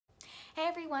Hey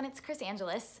everyone, it's Kris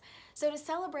Angelis. So to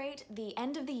celebrate the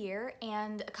end of the year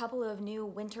and a couple of new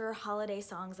winter holiday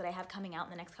songs that I have coming out in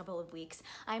the next couple of weeks,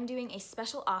 I'm doing a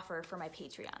special offer for my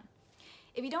Patreon.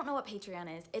 If you don't know what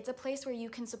Patreon is, it's a place where you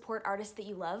can support artists that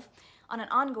you love on an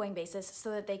ongoing basis so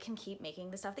that they can keep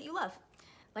making the stuff that you love.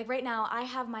 Like right now, I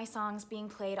have my songs being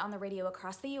played on the radio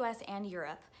across the US and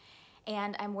Europe,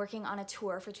 and I'm working on a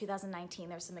tour for 2019.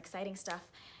 There's some exciting stuff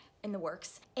in the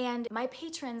works. And my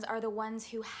patrons are the ones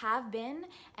who have been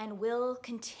and will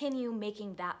continue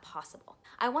making that possible.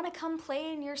 I want to come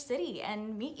play in your city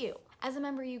and meet you. As a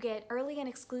member, you get early and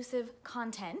exclusive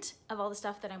content of all the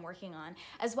stuff that I'm working on,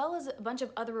 as well as a bunch of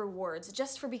other rewards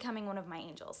just for becoming one of my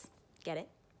angels. Get it?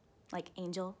 Like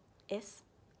Angelis?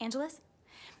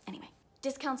 Anyway,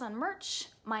 discounts on merch,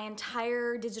 my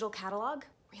entire digital catalog,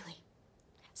 really.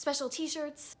 Special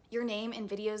t-shirts, your name in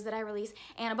videos that I release,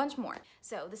 and a bunch more.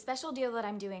 So the special deal that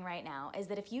I'm doing right now is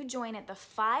that if you join at the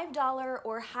 $5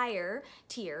 or higher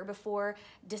tier before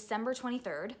December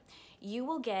 23rd, you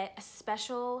will get a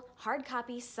special hard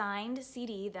copy signed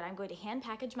CD that I'm going to hand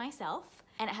package myself,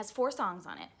 and it has 4 songs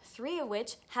on it, 3 of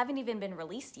which haven't even been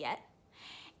released yet.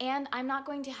 And I'm not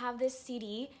going to have this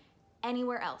CD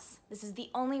anywhere else. This is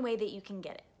the only way that you can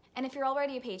get it. And if you're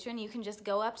already a patron, you can just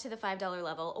go up to the $5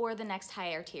 level or the next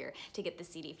higher tier to get the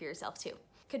CD for yourself too.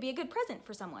 Could be a good present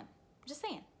for someone, just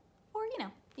saying. Or,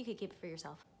 you could keep it for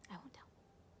yourself. I won't tell.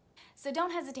 So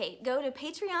don't hesitate. Go to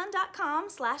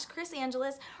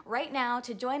patreon.com/KrisAngelis right now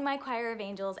to join my choir of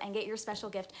angels and get your special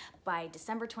gift by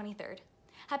December 23rd.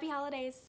 Happy holidays.